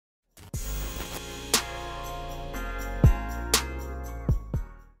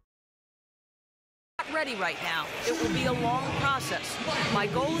ready right now. It will be a long process. My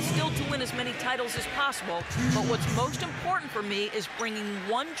goal is still to win as many titles as possible, but what's most important for me is bringing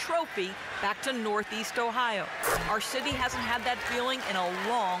one trophy back to Northeast Ohio. Our city hasn't had that feeling in a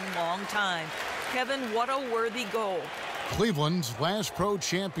long, long time. Kevin, what a worthy goal. Cleveland's last pro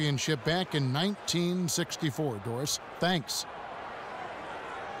championship back in 1964, Doris. Thanks.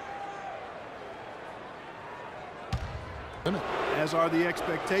 As are the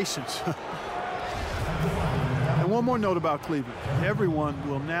expectations. And one more note about Cleveland. Everyone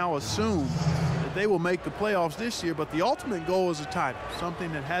will now assume that they will make the playoffs this year, but the ultimate goal is a title,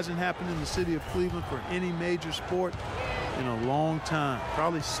 something that hasn't happened in the city of Cleveland for any major sport in a long time.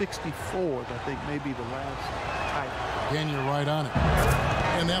 Probably 64, I think, may be the last title. Again, you're right on it.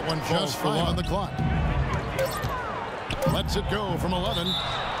 And that one just 5 on the clock. Lets it go from 11.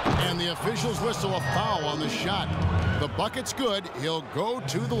 And the officials whistle a foul on the shot. The bucket's good. He'll go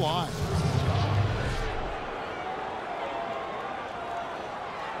to the line.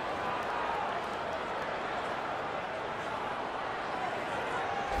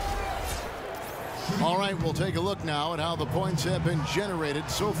 All right, we'll take a look now at how the points have been generated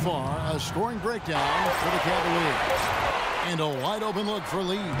so far. A scoring breakdown for the Cavaliers. And a wide open look for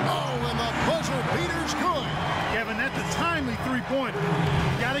Lee. Oh, and the buzzer beater's good. Kevin, that's a timely three-pointer.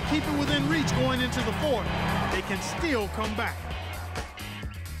 Got to keep it within reach going into the fourth. They can still come back.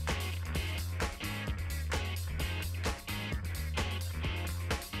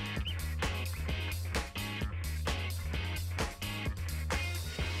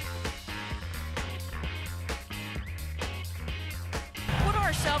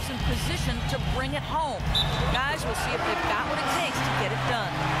 Ourselves in position to bring it home. Guys, we'll see if they've got what it takes to get it done.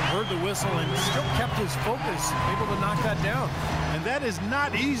 Heard the whistle and still kept his focus, able to knock that down. And that is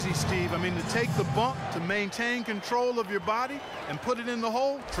not easy, Steve. I mean, to take the bump, to maintain control of your body and put it in the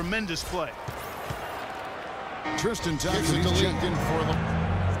hole, tremendous play. Tristan Thompson checked in for them.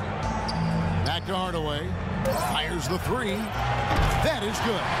 Back to Hardaway. Fires the three. That is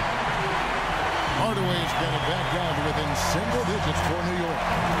good. Hardaway's got it back down to within single digits for New York.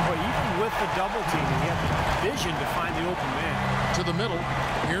 But even with the double team, he had the vision to find the open man. To the middle.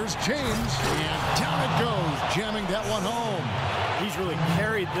 Here's James. And down it goes, jamming that one home. He's really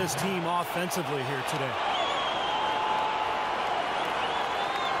carried this team offensively here today.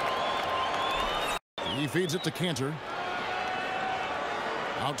 He feeds it to Cantor.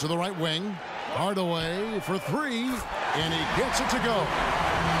 Out to the right wing. Hardaway for three. And he gets it to go.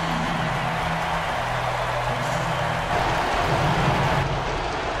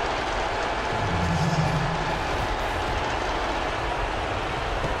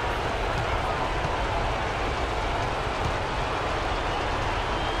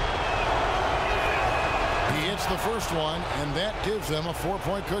 The first one, and that gives them a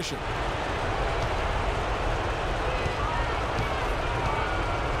 4-point cushion.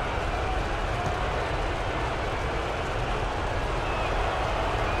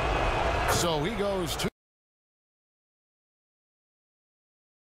 So he goes to